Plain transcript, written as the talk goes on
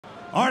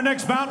Our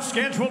next bout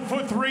scheduled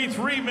for three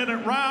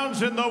 3-minute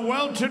rounds in the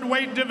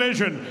welterweight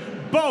division.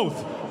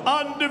 Both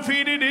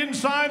undefeated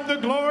inside the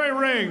glory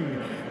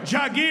ring.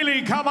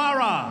 Diaguely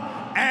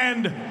Camara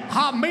and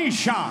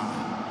Hamicha.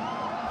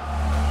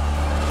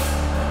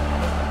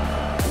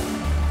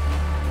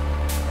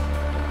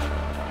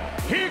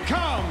 Here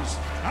comes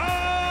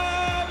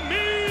Hamicha.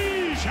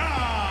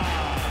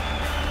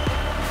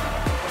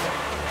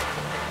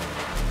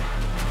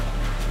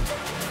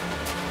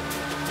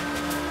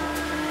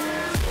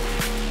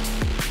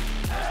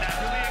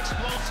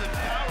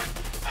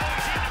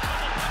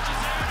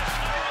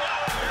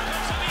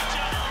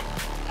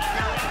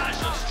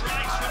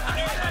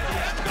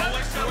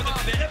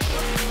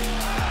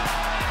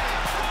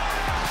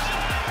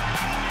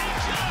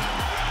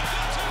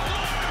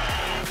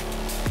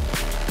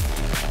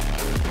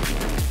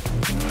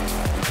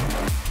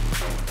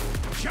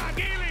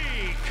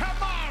 Diaguely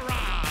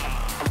Camara.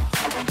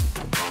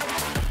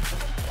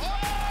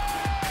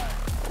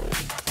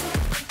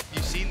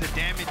 You've seen the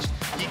damage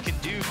he can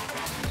do.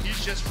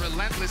 He's just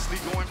relentlessly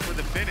going for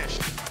the finish.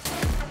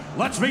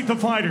 Let's meet the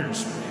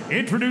fighters.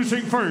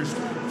 Introducing first,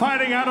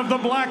 fighting out of the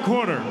black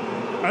corner,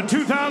 a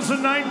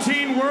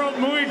 2019 World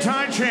Muay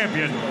Thai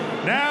champion,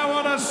 now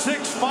on a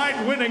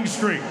 6-fight winning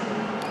streak.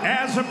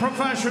 As a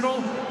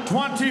professional,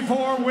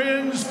 24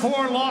 wins,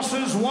 4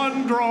 losses,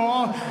 1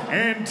 draw,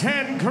 and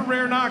 10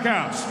 career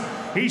knockouts.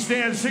 He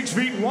stands 6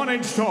 feet 1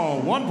 inch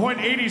tall,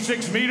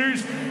 1.86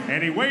 meters,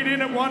 and he weighed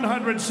in at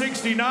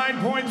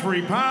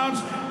 169.3 pounds,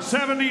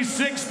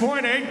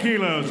 76.8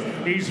 kilos.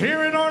 He's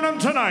here in Arnhem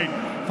tonight,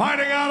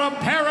 fighting out of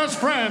Paris,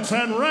 France,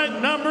 and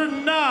ranked number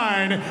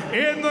 9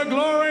 in the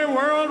Glory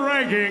World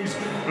Rankings.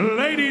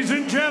 Ladies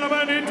and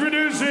gentlemen,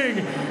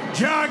 introducing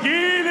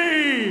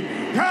Diaguely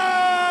Camara.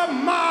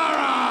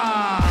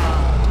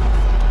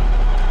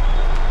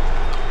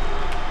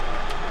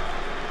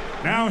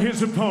 Now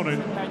his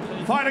opponent,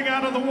 fighting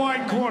out of the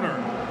white corner.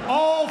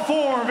 All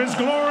 4 of his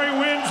glory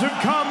wins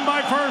have come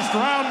by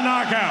first-round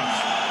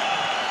knockouts.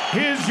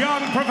 His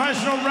young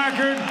professional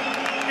record,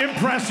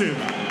 impressive.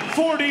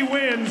 40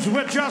 wins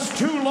with just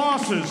 2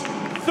 losses.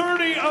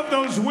 30 of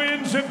those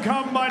wins have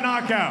come by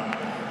knockout.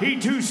 He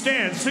too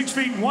stands 6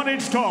 feet 1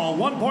 inch tall,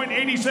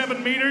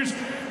 1.87 meters,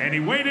 and he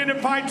weighed in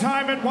at fight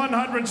time at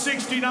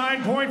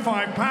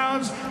 169.5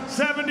 pounds,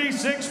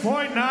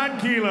 76.9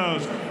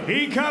 kilos.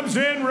 He comes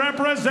in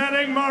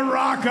representing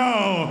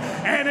Morocco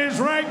and is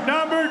ranked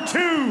number 2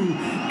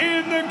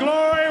 in the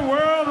Glory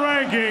World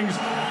Rankings.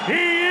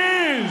 He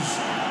is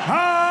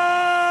Hamicha.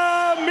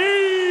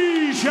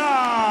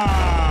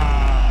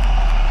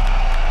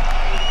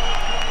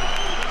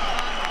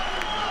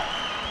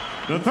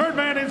 The third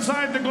man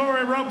inside the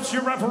glory ropes,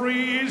 your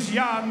referee is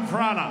Jan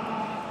Frana.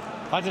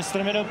 Hajde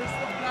strmeno.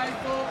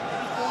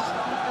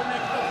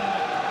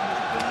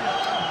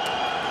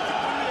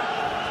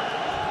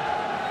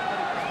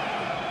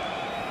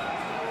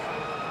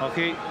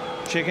 Okay,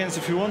 shake hands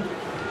if you want.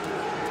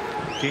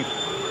 Okay,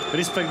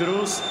 respect the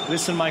rules,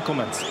 listen my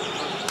comments.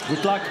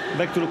 Good luck,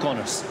 back to the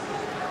corners.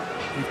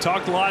 We've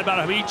talked a lot about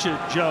Hamicha,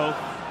 Joe,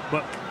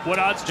 but what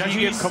odds do you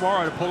give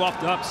Camara to pull off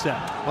the upset?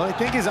 Well, I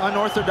think his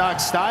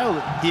unorthodox style,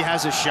 he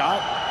has a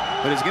shot,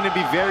 but it's going to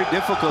be very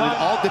difficult. It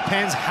all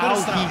depends how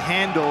he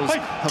handles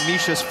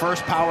Hamicha's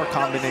first power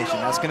combination.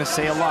 That's going to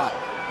say a lot.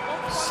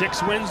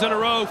 6 wins in a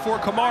row for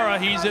Camara.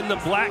 He's in the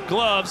black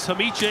gloves.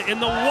 Hamicha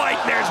in the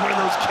white. There's one of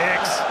those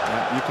kicks.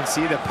 Yeah, you can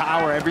see the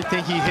power.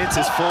 Everything he hits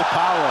is full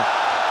power.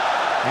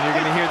 And you're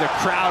going to hear the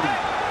crowd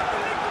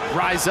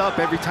rise up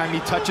every time he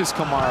touches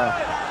Camara.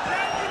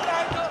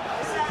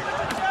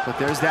 But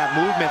there's that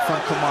movement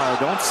from Camara.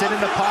 Don't sit in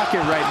the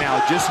pocket right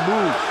now. Just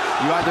move.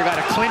 You either got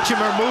to clinch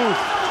him or move.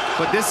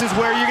 But this is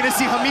where you're going to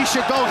see Hamicha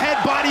go head,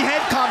 body,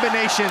 head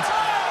combinations.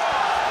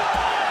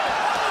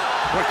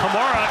 But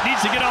Camara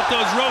needs to get off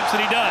those ropes, and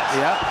he does.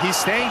 Yeah, he's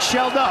staying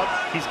shelled up.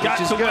 He's got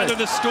to weather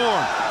the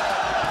storm.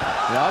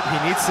 Yep, he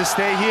needs to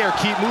stay here.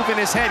 Keep moving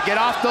his head. Get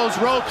off those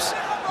ropes.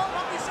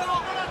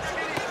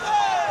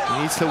 He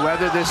needs to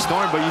weather this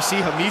storm. But you see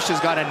Hamicha's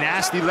got a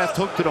nasty left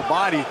hook to the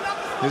body.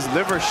 His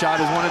liver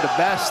shot is one of the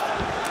best.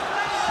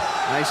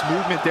 Nice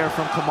movement there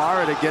from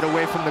Camara to get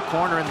away from the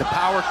corner and the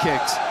power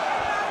kicks.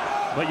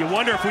 But you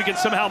wonder if we can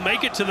somehow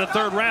make it to the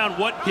 3rd round,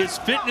 what his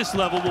fitness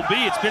level will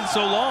be. It's been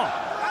so long.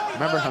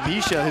 Remember,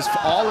 Hamicha,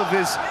 all of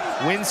his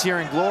wins here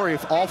in Glory,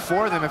 if all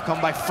 4 of them have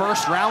come by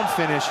first-round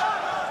finish.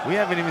 We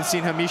haven't even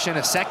seen Hamicha in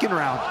a 2nd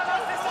round.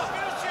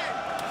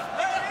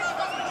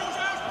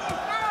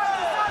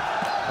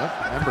 But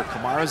remember,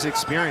 Camara's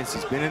experience.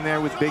 He's been in there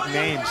with big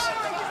names.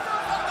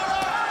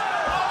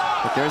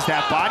 But there's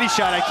that body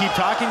shot I keep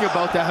talking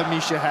about that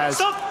Hamicha has.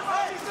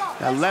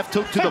 That left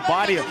hook to the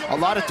body. A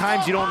lot of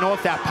times you don't know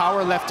if that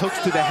power left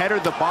hook's to the head or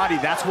the body.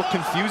 That's what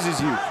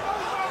confuses you.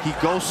 He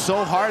goes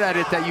so hard at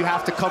it that you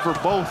have to cover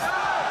both.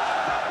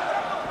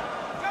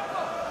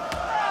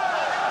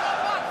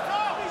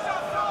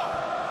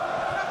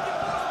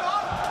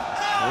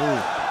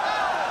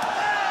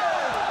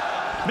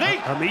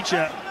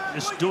 Hamicha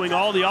just doing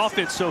all the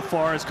offense so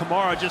far as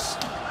Camara just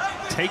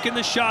taking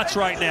the shots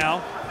right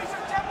now.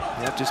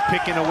 Yep, just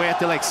picking away at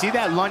the leg. See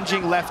that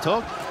lunging left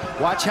hook?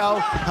 Watch how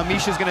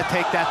Hamisha's gonna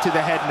take that to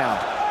the head now.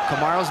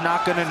 Kamaro's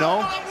not gonna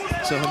know.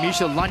 So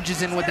Hamicha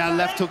lunges in with that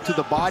left hook to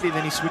the body,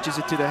 then he switches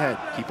it to the head.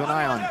 Keep an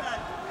eye on it.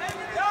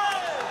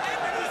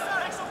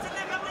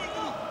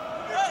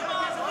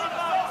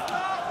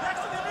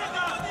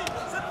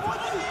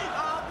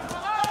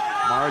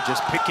 Camara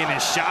just picking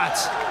his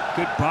shots.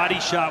 Good body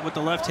shot with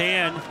the left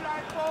hand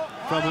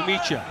from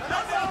Hamicha.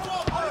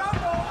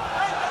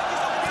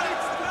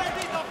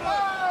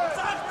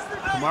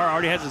 Camara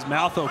already has his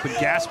mouth open,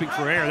 gasping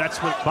for air. That's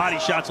what body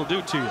shots will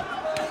do to you.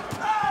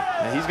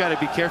 Yeah, he's got to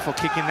be careful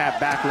kicking that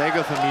back leg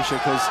of Hamicha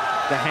because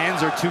the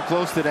hands are too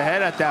close to the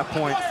head at that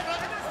point.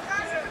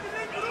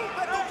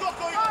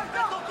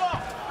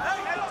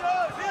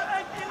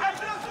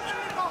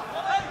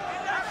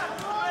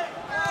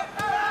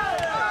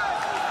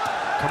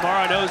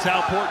 Camara knows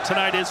how important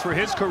tonight is for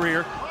his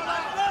career.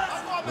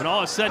 When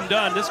all is said and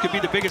done, this could be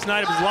the biggest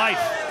night of his life.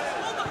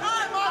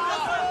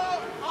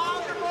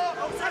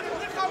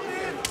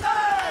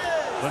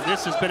 But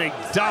this has been a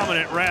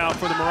dominant round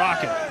for the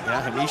Moroccan.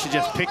 Yeah, Hamicha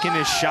just picking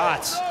his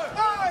shots.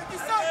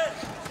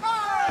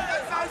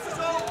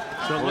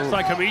 So it looks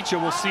like Hamicha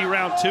will see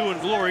round 2 in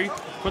glory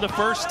for the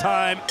first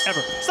time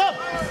ever. Stop!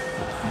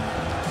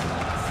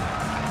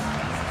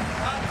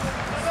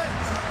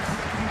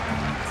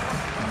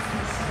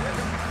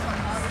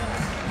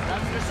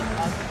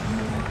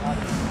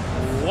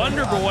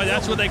 Wonder Boy,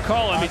 that's what they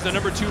call him. He's the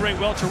 #2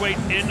 ranked welterweight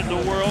in the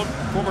world,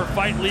 former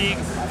Fight League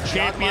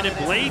champion and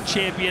blade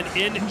champion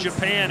in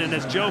Japan. And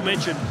as Joe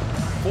mentioned,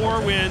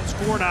 4 wins,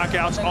 4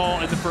 knockouts,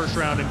 all in the first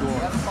round in glory.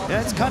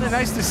 Yeah, it's kind of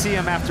nice to see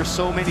him after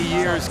so many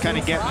years kind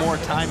of get more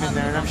time in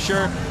there. And I'm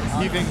sure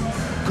even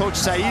Coach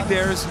Saeed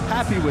there is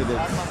happy with it.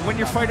 When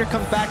your fighter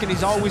comes back and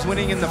he's always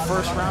winning in the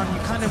first round,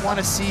 you kind of want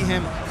to see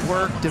him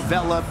work,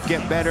 develop,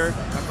 get better.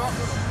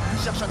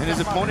 And his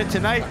opponent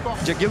tonight,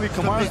 Diaguely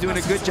Camara, is doing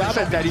a good job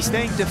at that. He's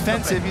staying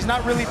defensive. He's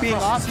not really being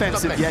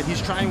offensive yet.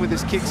 He's trying with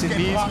his kicks and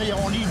knees,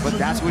 but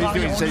that's what he's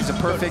doing. He says he's a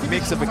perfect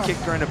mix of a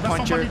kicker and a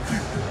puncher.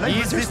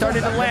 Knees are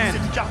starting to land,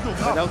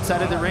 but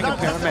outside of the ring, a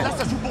paramedic.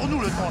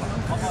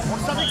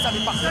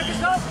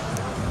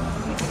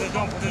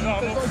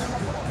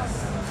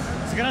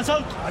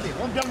 Allez,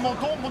 monte bien le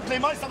menton, monte les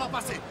mains et ça va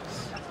passer.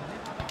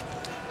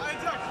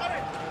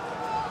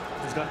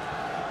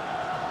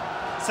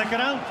 Second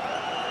round.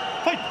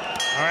 Fight.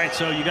 All right,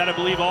 so you got to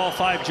believe all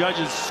 5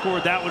 judges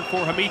scored that one for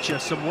Hamicha.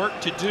 Some work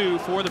to do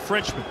for the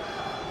Frenchman.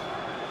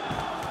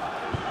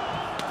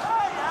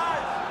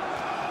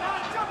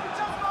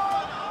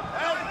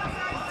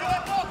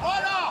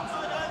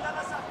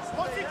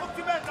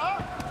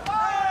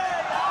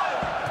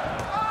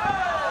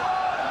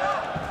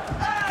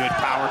 Good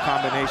power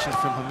combinations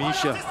from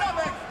Hamicha.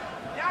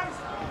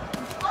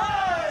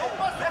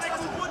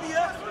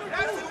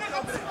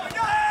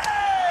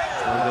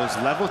 One of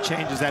those level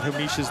changes that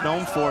Hamisha's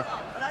known for.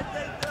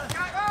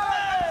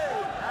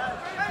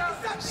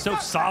 So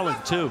solid,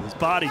 too. His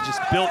body just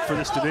built for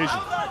this division.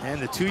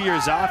 And the 2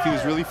 years off, he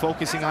was really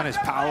focusing on his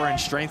power and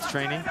strength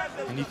training.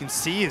 And you can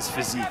see his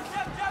physique.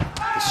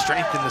 The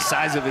strength and the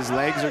size of his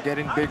legs are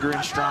getting bigger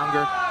and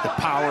stronger. The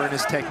power in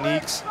his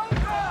techniques.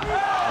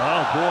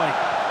 Oh, boy.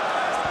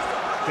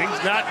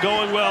 Things not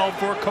going well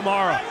for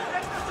Camara.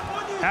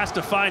 Has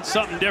to find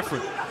something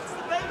different.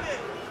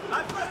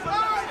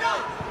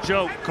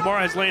 Joe,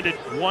 Camara has landed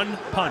 1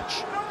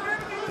 punch.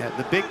 Yeah,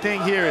 the big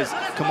thing here is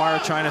Camara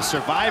trying to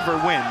survive or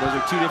win. Those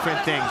are 2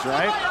 different things,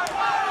 right?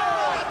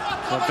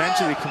 So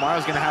eventually,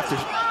 Camara's going to have to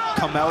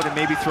come out and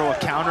maybe throw a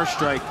counter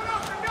strike.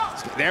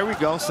 There we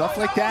go, stuff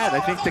like that.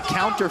 I think the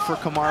counter for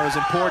Camara is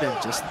important.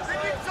 Just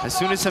as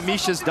soon as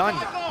Hamisha's done,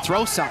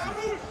 throw something.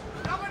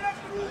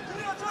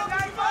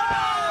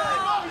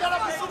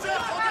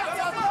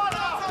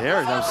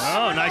 There, that was,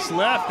 oh, nice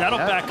left. That'll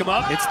back him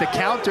up. It's the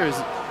counters.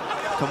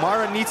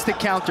 Camara needs to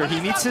counter. He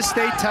needs to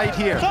stay tight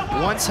here.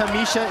 Once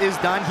Hamicha is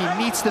done,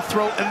 he needs to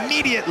throw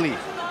immediately.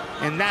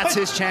 And that's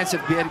his chance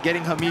of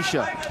getting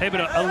Hamicha. Hey,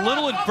 but a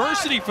little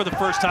adversity for the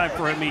first time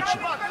for Hamicha.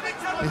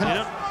 You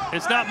know,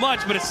 it's not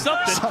much, but it's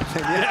something.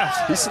 Something,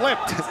 yeah. He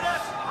slipped.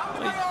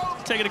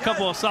 He's taking a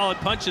couple of solid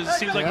punches. It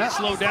seems like he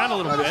slowed down a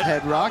little bit. His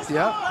head rocked,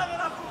 yep.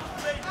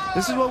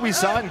 This is what we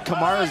saw in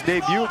Camara's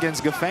debut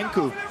against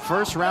Gafencu.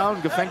 First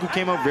round, Gafencu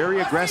came out very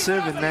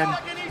aggressive, and then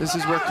this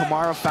is where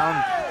Camara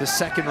found the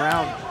second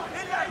round.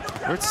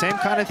 It's the same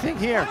kind of thing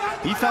here.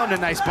 He found a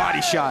nice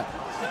body shot.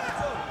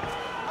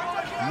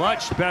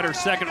 Much better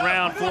second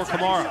round for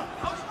Camara.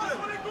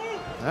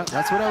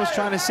 That's what I was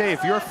trying to say.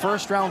 If you're a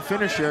first round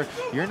finisher,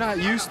 you're not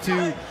used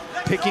to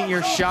picking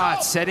your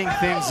shots, setting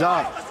things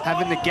up,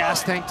 having the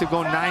gas tank to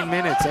go 9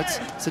 minutes.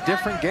 It's a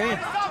different game.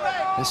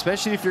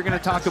 Especially if you're going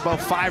to talk about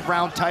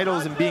 5-round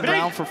titles and being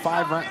around for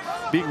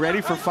being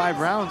ready for 5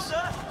 rounds.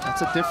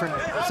 That's a different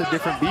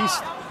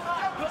beast.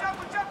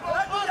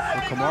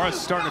 Well, Camara's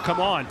starting to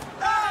come on.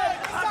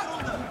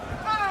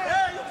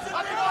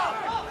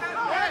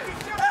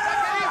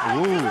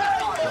 Ooh,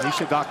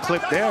 Hamicha got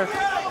clipped there.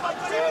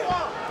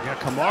 Yeah,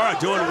 Camara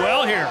doing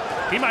well here.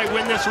 He might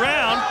win this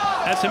round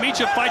as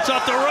Hamicha fights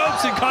off the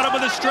ropes and caught him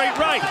with a straight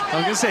right. I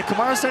was gonna say,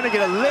 Camara's starting to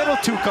get a little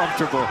too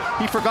comfortable.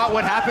 He forgot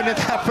what happened in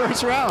that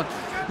first round.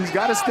 He's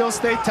got to still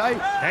stay tight.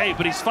 Hey,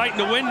 but he's fighting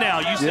to win now.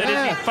 You said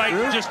he'd fight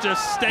just to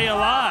stay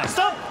alive.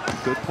 Stop!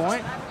 Good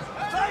point.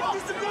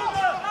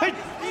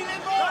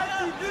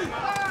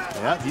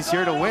 Yeah, he's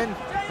here to win.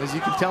 As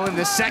you can tell in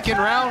this second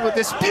round with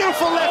this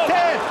beautiful left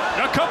hand.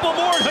 A couple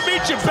more, and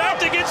Hamicha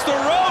backed against the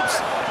ropes.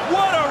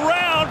 What a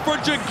round for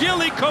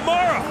Diaguely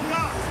Camara.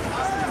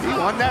 He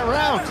won that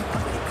round.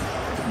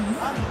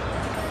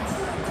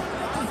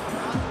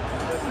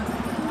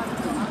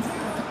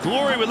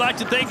 Glory would like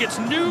to thank its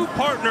new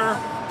partner,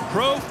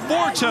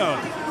 Proforto.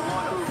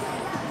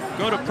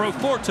 Go to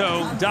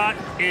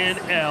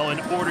proforto.nl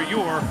and order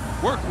your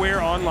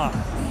workwear online.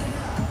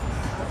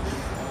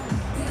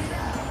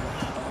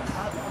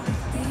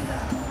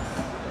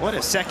 What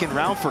a second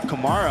round for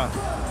Camara.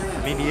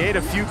 I mean, he ate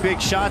a few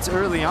big shots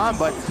early on,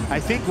 but I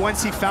think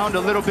once he found a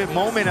little bit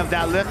moment of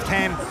that left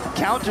hand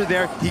counter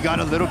there, he got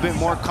a little bit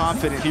more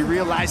confident. He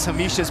realized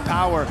Hamicha's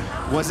power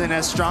wasn't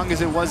as strong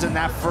as it was in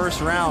that first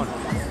round.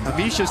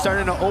 Hamicha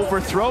starting to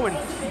overthrow, and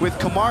with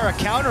Camara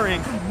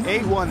countering,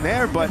 8-1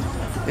 there, but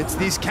it's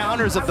these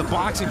counters of the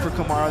boxing for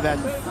Camara that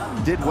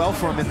did well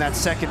for him in that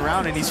second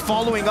round, and he's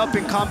following up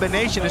in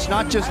combination. It's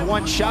not just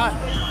one shot.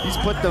 He's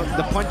put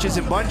the punches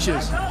in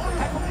bunches.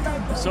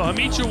 So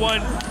Hamicha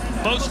won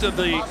most of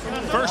the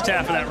first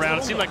half of that round.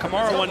 It seemed like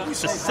Camara won the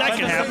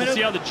second half. We'll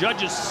see how the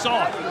judges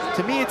saw it.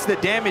 To me, it's the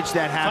damage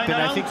that happened.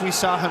 I think we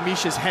saw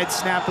Hamicha's head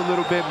snap a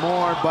little bit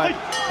more, but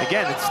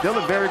again, it's still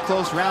a very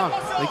close round.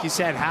 Like you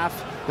said,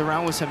 half the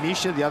round was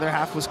Hamicha, the other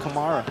half was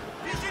Camara.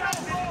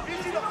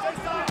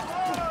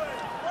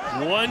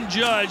 One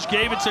judge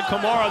gave it to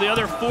Camara, the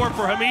other 4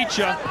 for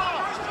Hamicha.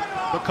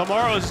 But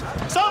Camara's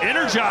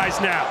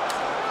energized now,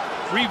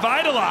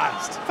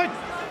 revitalized.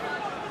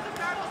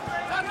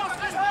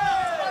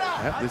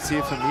 Yep, let's see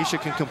if Hamicha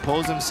can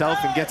compose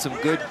himself and get some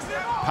good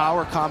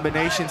power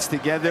combinations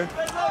together.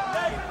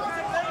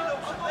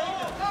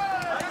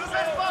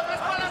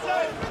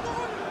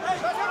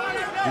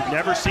 We've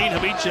never seen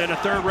Hamicha in a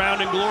third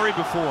round in Glory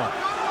before.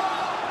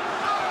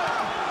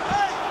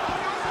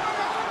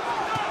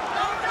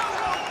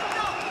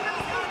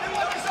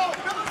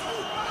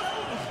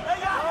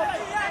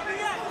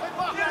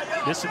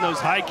 Missing those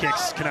high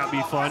kicks cannot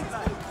be fun.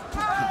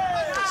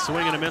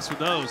 Swing and a miss with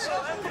those.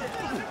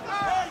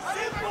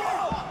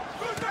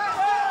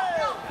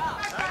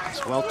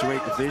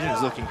 Welterweight division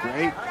is looking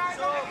great.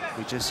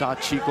 We just saw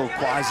Chico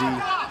Quasi,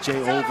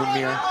 Jay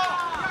Overmeer.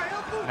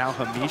 Now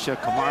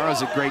Hamicha.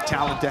 Camara's a great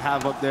talent to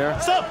have up there.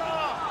 Stop!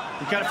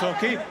 Be careful,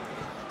 okay?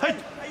 Hey!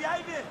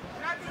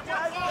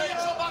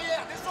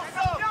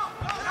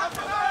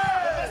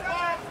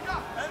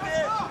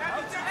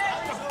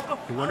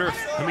 I wonder if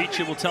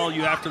Hamicha will tell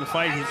you after the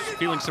fight he's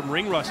feeling some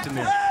ring rust in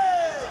there.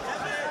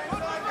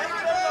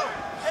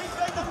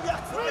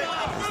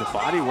 The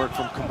body work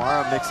from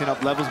Camara mixing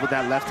up levels with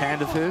that left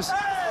hand of his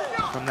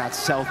from that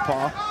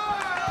southpaw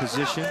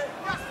position.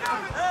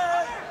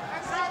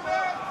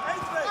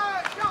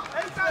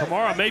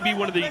 Camara may be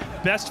one of the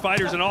best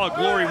fighters in all of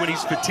Glory when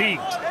he's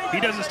fatigued. He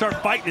doesn't start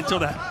fighting until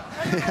the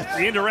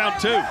end of round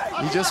 2.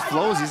 He just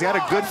flows. He's got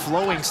a good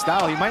flowing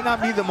style. He might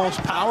not be the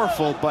most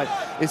powerful, but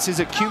it's his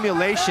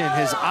accumulation,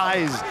 his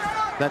eyes,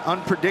 that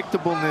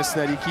unpredictableness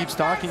that he keeps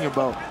talking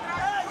about.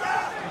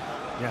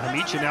 Yeah,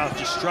 Hamicha now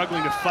just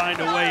struggling to find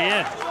a way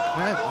in.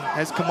 Yeah,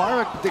 as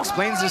Camara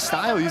explains his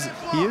style, he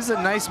is a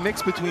nice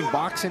mix between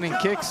boxing and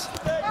kicks,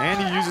 and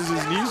he uses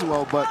his knees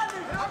well, but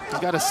he's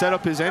got to set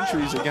up his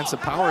entries against a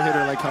power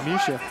hitter like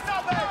Hamicha.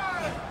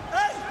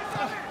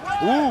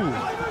 Ooh,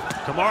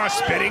 Camara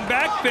spinning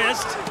back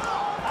fist.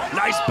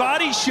 Nice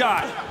body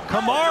shot.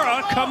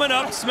 Camara coming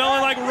up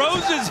smelling like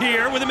roses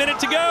here with a minute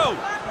to go.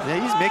 Yeah,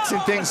 he's mixing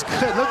things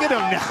good. Look at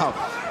him now.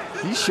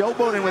 He's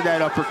showboating with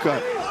that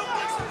uppercut.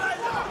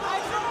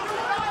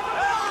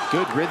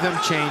 Good rhythm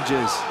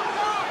changes.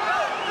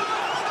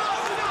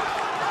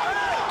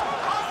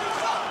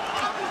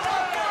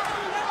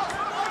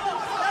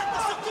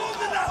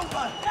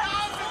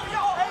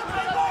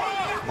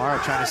 Camara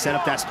trying to set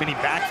up that spinning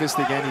back fist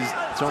again. He's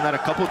thrown that a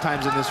couple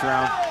times in this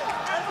round.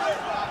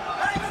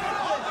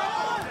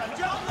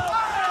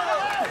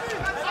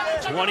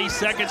 20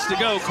 seconds to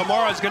go.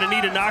 Camara's going to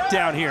need a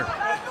knockdown here.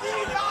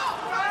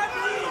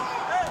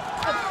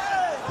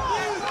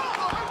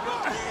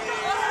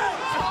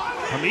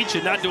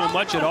 Hamicha not doing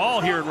much at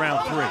all here in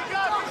round 3.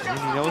 And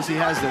he knows he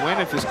has the win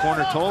if his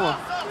corner told him.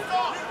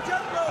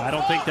 I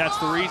don't think that's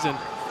the reason.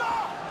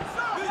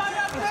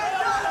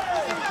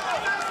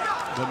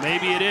 But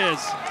maybe it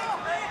is.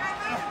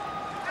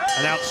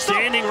 An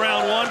outstanding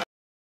round 1.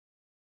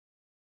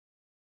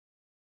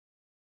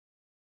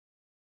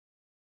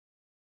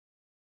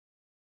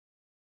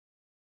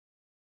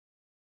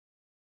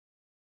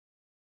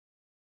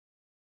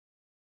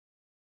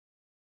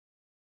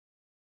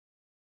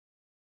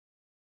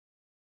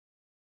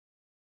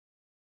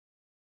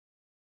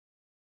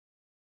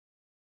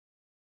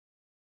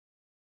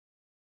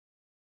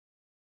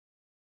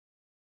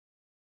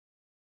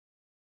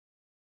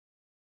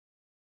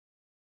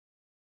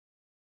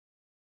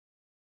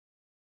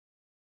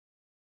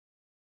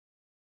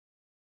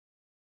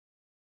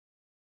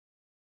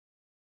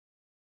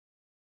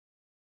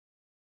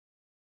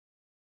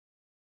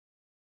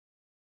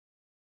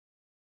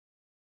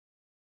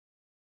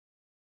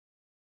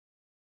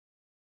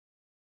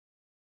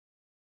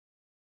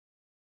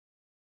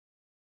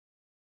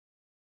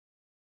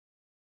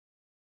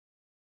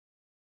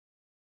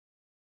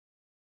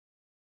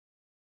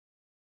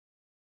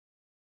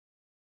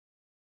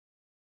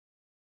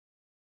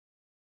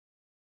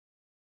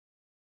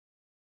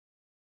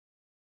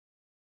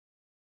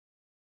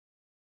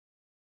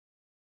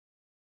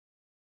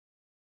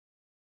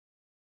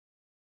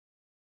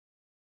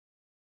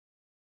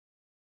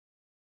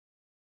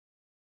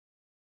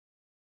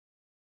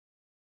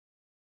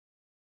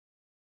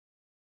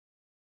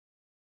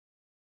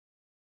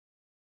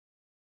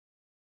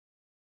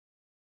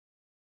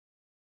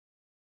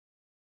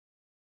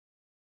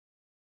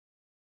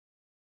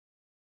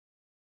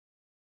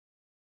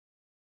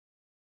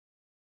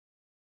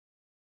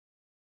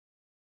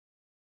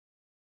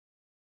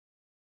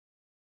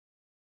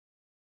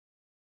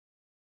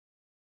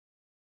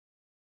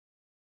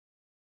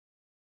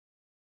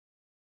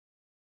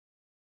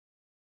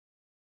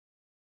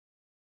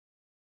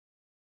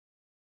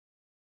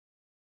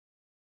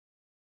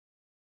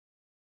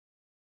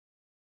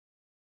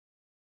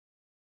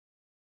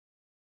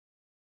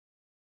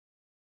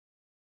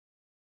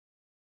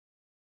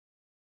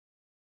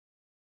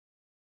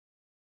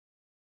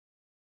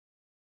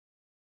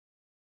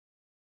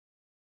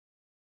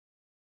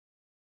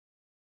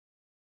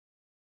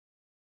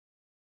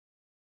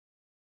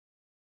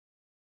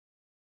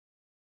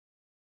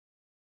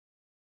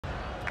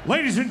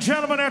 Ladies and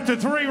gentlemen, after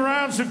 3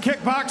 rounds of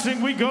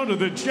kickboxing, we go to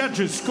the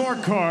judges'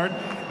 scorecard.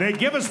 They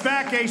give us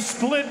back a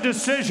split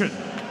decision.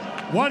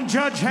 One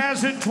judge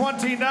has it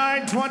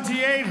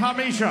 29-28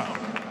 Hamicha.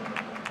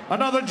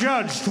 Another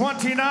judge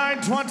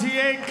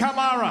 29-28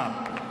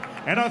 Camara.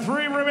 And our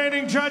 3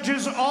 remaining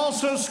judges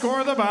also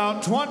score the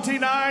bout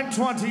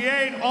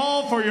 29-28,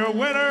 all for your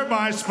winner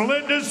by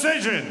split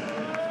decision,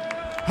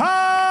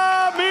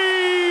 Hamicha!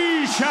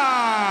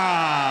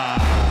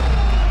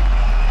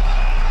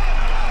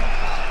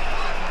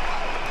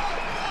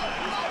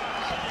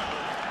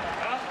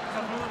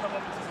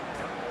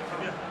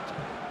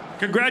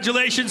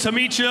 Congratulations,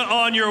 Hamicha,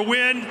 on your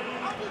win.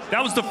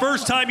 That was the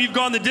first time you've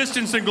gone the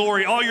distance in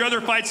glory. All your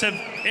other fights have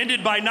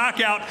ended by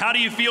knockout. How do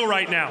you feel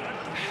right now?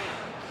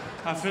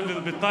 I feel a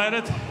little bit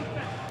tired.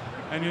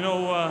 And you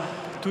know,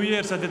 2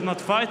 years I did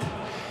not fight.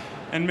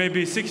 And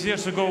maybe 6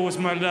 years ago was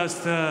my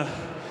last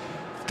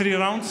 3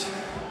 rounds.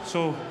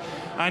 So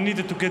I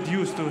needed to get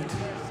used to it.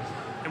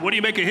 And what do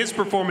you make of his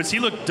performance? He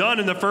looked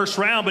done in the first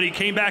round, but he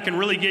came back and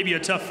really gave you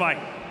a tough fight.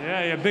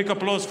 Yeah, big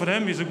applause for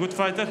him. He's a good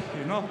fighter,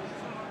 you know.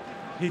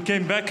 He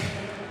came back.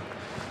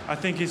 I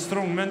think he's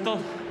strong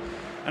mental.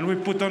 And we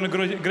put on a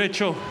great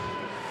show.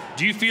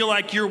 Do you feel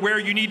like you're where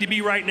you need to be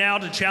right now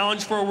to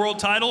challenge for a world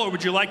title, or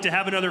would you like to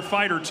have another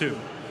fight or two?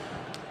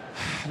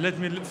 Let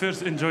me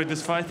first enjoy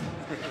this fight,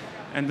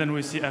 and then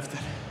we see after.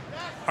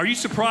 Are you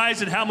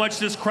surprised at how much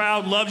this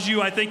crowd loves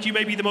you? I think you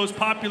may be the most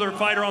popular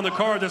fighter on the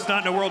card that's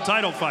not in a world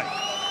title fight.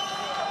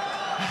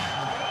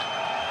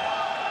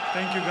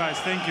 Thank you, guys.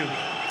 Thank you.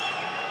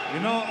 You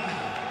know,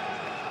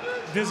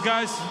 these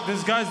guys,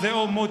 they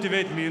all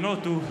motivate me, you know,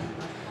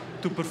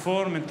 to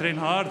perform and train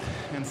hard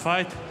and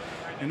fight.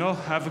 You know, I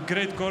have a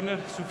great corner,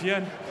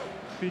 Sufyan,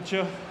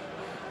 Picha,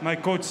 my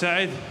coach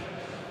Said,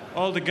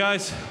 all the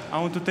guys. I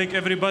want to thank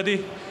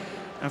everybody.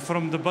 And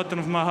from the bottom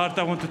of my heart,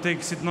 I want to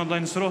thank Sidney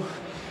Lainsro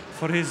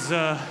for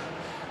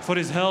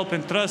his help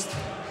and trust.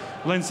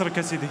 Lainsro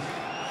Cassidy.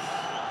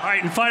 All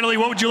right, and finally,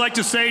 what would you like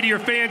to say to your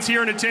fans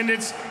here in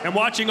attendance and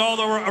watching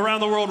around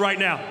the world right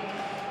now?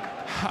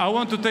 I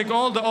want to thank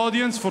all the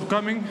audience for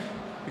coming,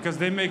 because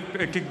they make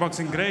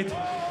kickboxing great.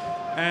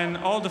 And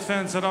all the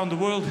fans around the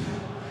world,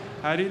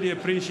 I really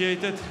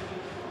appreciate it.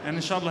 And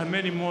inshallah,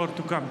 many more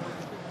to come.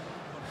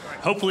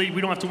 Hopefully,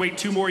 we don't have to wait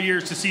 2 more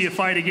years to see you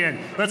fight again.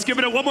 Let's give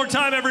it up one more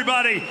time,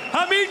 everybody.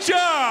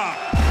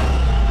 Hamicha!